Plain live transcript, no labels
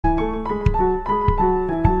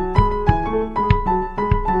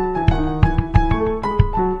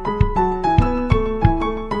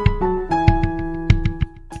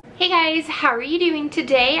How are you doing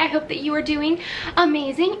today? I hope that you are doing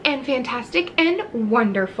amazing and fantastic and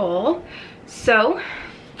wonderful. So,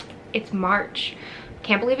 it's March.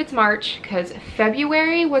 Can't believe it's March because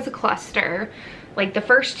February was a cluster. Like the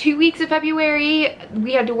first 2 weeks of February,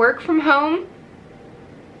 we had to work from home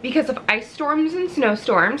because of ice storms and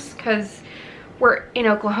snowstorms because we're in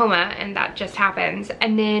Oklahoma and that just happens.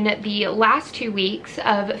 And then the last 2 weeks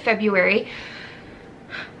of February,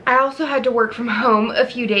 I also had to work from home a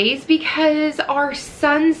few days because our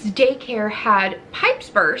son's daycare had pipes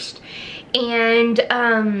burst and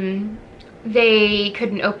they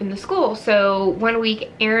couldn't open the school. So 1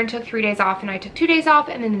 week Aaron took 3 days off and I took 2 days off,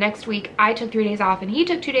 and then the next week I took 3 days off and he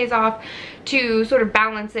took 2 days off to sort of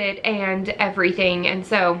balance it and everything. And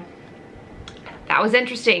so that was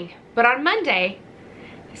interesting. But on Monday,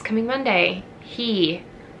 this coming Monday, he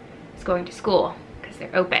is going to school because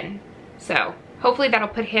they're open. So hopefully that'll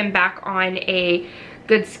put him back on a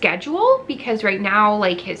good schedule, because right now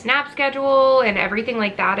like his nap schedule and everything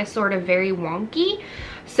like that is sort of very wonky.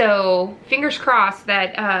 So fingers crossed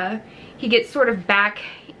that he gets sort of back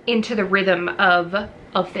into the rhythm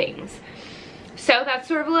of things. So that's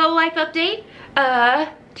sort of a little life update.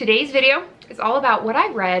 Today's video is all about what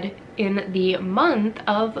I read in the month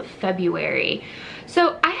of February.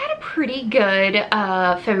 So I had a pretty good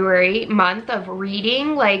February month of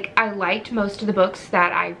reading. Like, I liked most of the books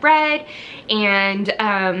that I read, and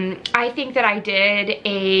I think that I did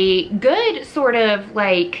a good sort of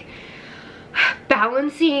like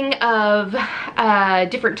balancing of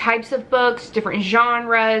different types of books, different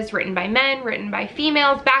genres, written by men, written by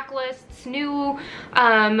females, backlists, new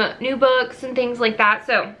books and things like that.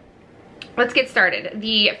 So let's get started.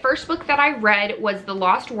 The first book that I read was The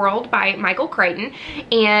Lost World by Michael Crichton,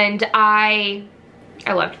 and I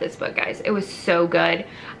loved this book, guys. It was so good.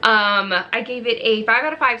 I gave it a 5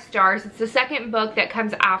 out of 5 stars. It's the second book that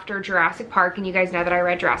comes after Jurassic Park, and you guys know that I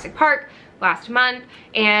read Jurassic Park last month,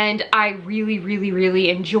 and I really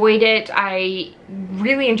enjoyed it. I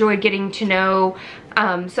really enjoyed getting to know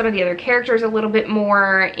some of the other characters a little bit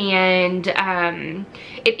more, and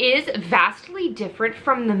it is vastly different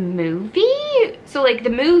from the movie. So like the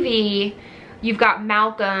movie, you've got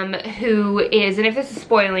Malcolm, who is, and if this is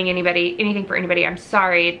spoiling anything for anybody, I'm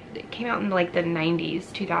sorry. It came out in like the 90s,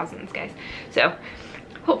 2000s, guys. So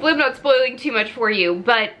hopefully I'm not spoiling too much for you,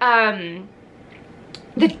 but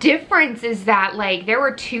the difference is that like there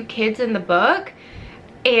were 2 kids in the book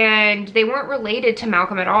and they weren't related to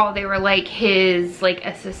Malcolm at all. They were like his like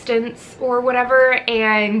assistants or whatever,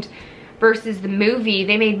 and versus the movie,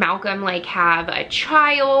 they made Malcolm like have a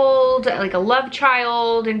child, like a love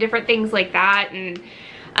child and different things like that. And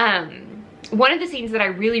one of the scenes that I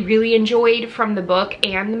really enjoyed from the book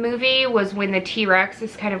and the movie was when the T-Rex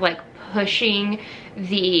is kind of like pushing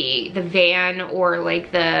the van or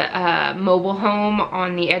like the mobile home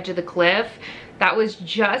on the edge of the cliff. That was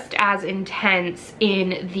just as intense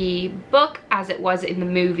in the book as it was in the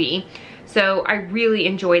movie. So I really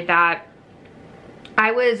enjoyed that.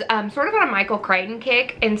 I was sort of on a Michael Crichton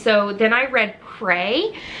kick, and so then I read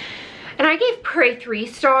Prey, and I gave Prey 3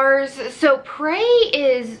 stars. So Prey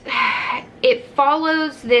is, it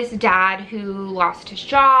follows this dad who lost his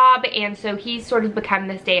job, and so he's sort of become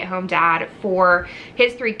the stay-at-home dad for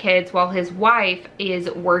his 3 kids while his wife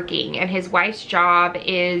is working. And his wife's job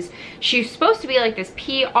is, she's supposed to be like this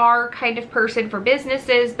PR kind of person for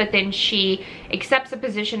businesses, but then she accepts a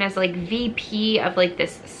position as like VP of like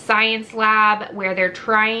this science lab where they're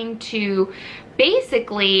trying to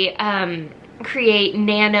basically create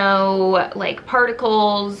nano like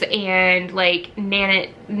particles and like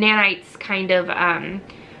nanites kind of I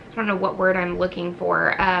don't know what word I'm looking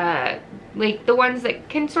for, like the ones that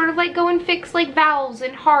can sort of like go and fix like valves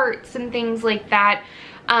and hearts and things like that,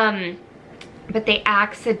 but they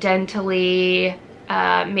accidentally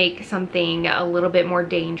make something a little bit more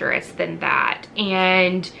dangerous than that.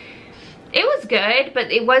 And it was good,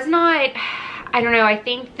 but it was not, I don't know, I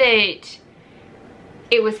think that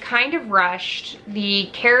it was kind of rushed. The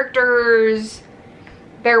characters,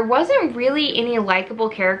 there wasn't really any likable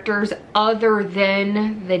characters other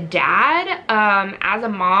than the dad. As a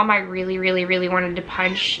mom, I really wanted to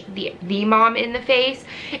punch the mom in the face.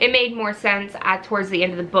 It made more sense towards the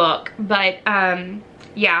end of the book. But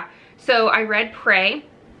yeah, so I read Prey.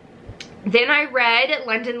 Then I read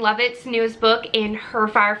London Lovett's newest book in her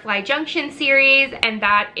Firefly Junction series, and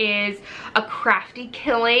that is A Crafty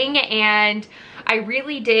Killing, and I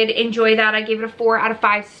really did enjoy that. I gave it a 4 out of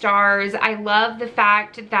 5 stars. I love the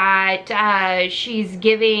fact that she's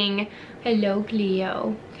giving, hello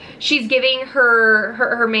Cleo, she's giving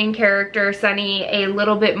her main character, Sunny, a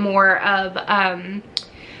little bit more of,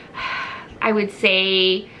 I would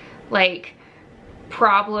say, like,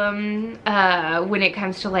 problem when it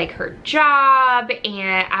comes to like her job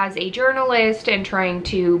and as a journalist and trying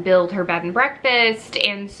to build her bed and breakfast.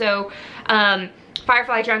 And so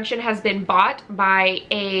Firefly Junction has been bought by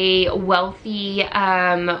a wealthy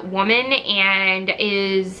woman and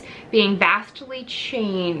is being vastly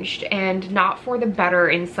changed and not for the better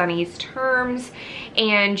in Sunny's terms.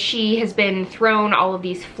 And she has been thrown all of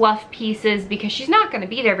these fluff pieces because she's not going to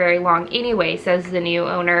be there very long anyway, says the new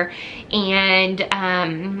owner.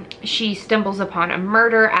 And she stumbles upon a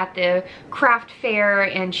murder at the craft fair,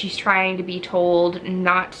 and she's trying to be told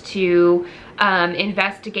not to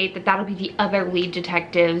investigate, that that'll be the other lead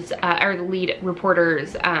detectives or the lead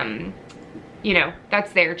reporters, you know,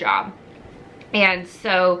 that's their job. And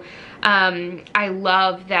so I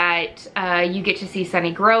love that you get to see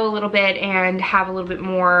Sunny grow a little bit and have a little bit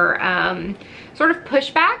more sort of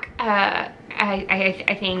pushback.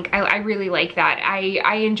 I think I really like that.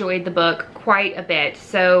 I enjoyed the book quite a bit,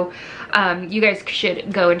 so you guys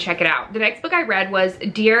should go and check it out. The next book I read was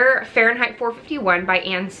Dear Fahrenheit 451 by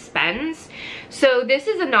Anne Spence. So this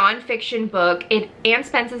is a nonfiction book. Anne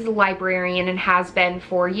Spence is a librarian and has been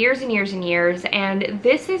for years and years and years, and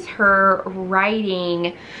this is her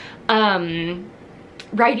writing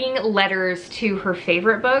letters to her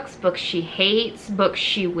favorite books she hates, books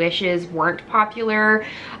she wishes weren't popular.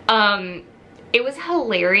 It was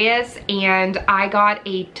hilarious, and I got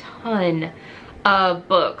a ton of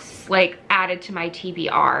books like added to my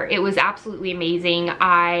TBR. It was absolutely amazing.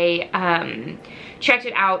 I checked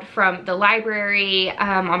it out from the library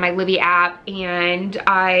on my Libby app, and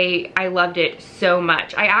I loved it so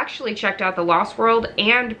much. I actually checked out The Lost World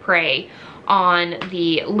and Prey on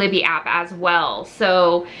the Libby app as well.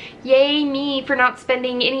 So yay me for not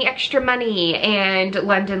spending any extra money. And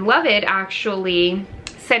London Lovett actually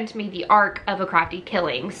sent me the Arc of a Crafty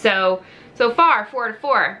Killing. So far, 4 out of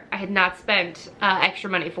 4, I had not spent extra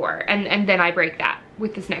money for. And then I break that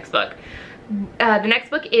with this next book. The next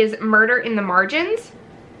book is Murder in the Margins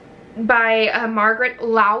by Margaret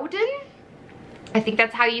Loudon. I think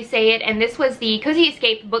that's how you say it. And this was the Cozy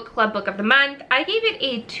Escape Book Club Book of the Month. I gave it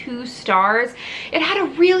a 2 stars. It had a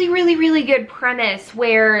really good premise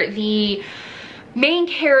where the main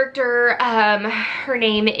character, her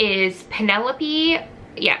name is Penelope.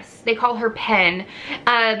 Yes, they call her Pen.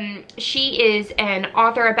 She is an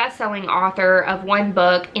author, a best-selling author of one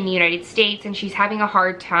book in the United States, and she's having a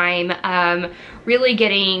hard time really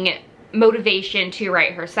getting motivation to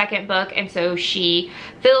write her second book. And so she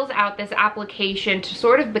fills out this application to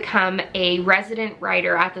sort of become a resident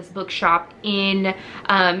writer at this bookshop in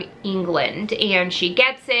England. And she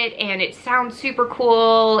gets it, and it sounds super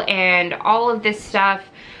cool and all of this stuff.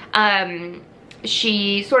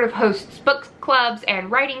 She sort of hosts book clubs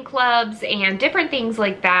and writing clubs and different things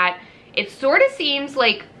like that. It sort of seems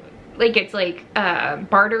like it's like a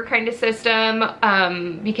barter kind of system,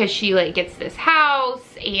 because she like gets this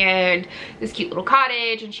house and this cute little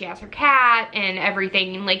cottage, and she has her cat and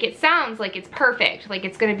everything, and like it sounds like it's perfect, like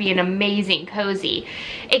it's gonna be an amazing cozy,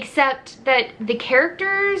 except that the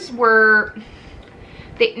characters were,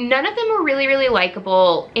 none of them were really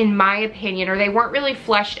likable in my opinion, or they weren't really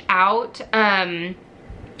fleshed out.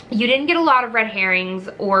 You didn't get a lot of red herrings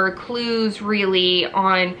or clues really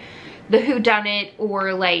on the whodunit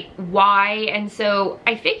or like why, and so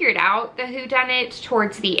I figured out the whodunit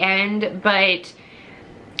towards the end, but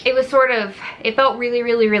it was sort of, it felt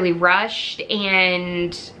really rushed,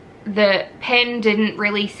 and the Pen didn't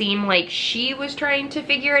really seem like she was trying to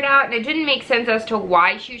figure it out, and it didn't make sense as to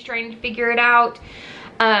why she was trying to figure it out.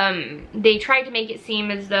 They tried to make it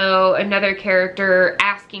seem as though another character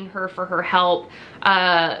asking her for her help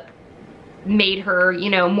made her, you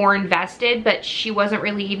know, more invested, but she wasn't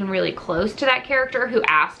really even really close to that character who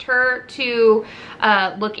asked her to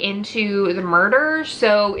look into the murder.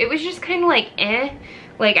 So it was just kind of like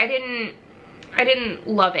like I didn't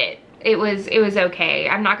love it. It was okay.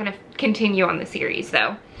 I'm not gonna continue on the series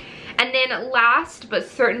though. And then last but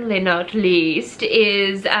certainly not least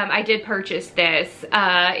is I did purchase this.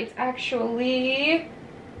 It's actually,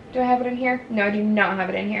 do I have it in here? No, I do not have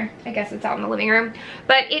it in here. I guess it's out in the living room.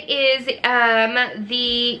 But it is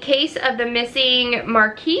The Case of the Missing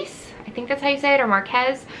Marquise. I think that's how you say it, or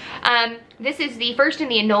Marquez. This is the first in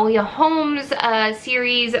the Enola Holmes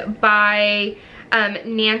series by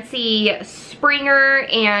Nancy Springer.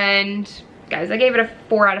 And guys, I gave it a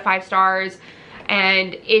 4 out of 5 stars.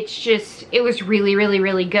 And it's just, it was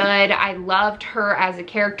really good. I loved her as a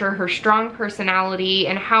character, her strong personality,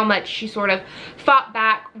 and how much she sort of fought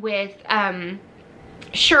back with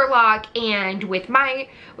Sherlock and with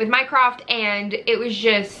Mycroft, and it was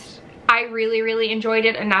just, I really enjoyed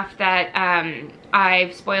it enough that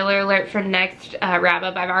spoiler alert for the next wrap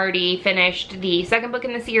up, I've already finished the second book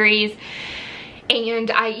in the series.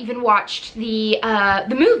 And I even watched the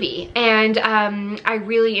movie, and I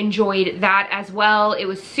really enjoyed that as well. It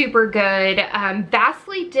was super good,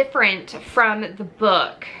 vastly different from the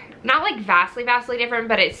book. Not like vastly different,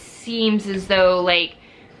 but it seems as though like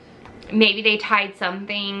maybe they tied some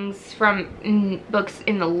things from books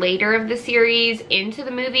in the later of the series into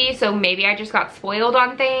the movie, so maybe I just got spoiled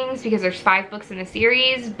on things because there's 5 books in the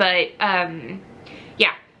series. But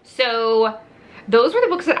yeah, so those were the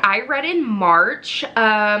books that I read in March.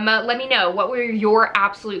 Let me know, what were your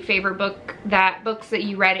absolute favorite books that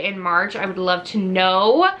you read in March? I would love to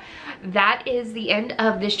know. That is the end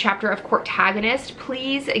of this chapter of Courtagonist.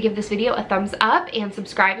 Please give this video a thumbs up and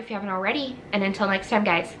subscribe if you haven't already. And until next time,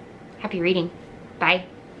 guys, happy reading. Bye.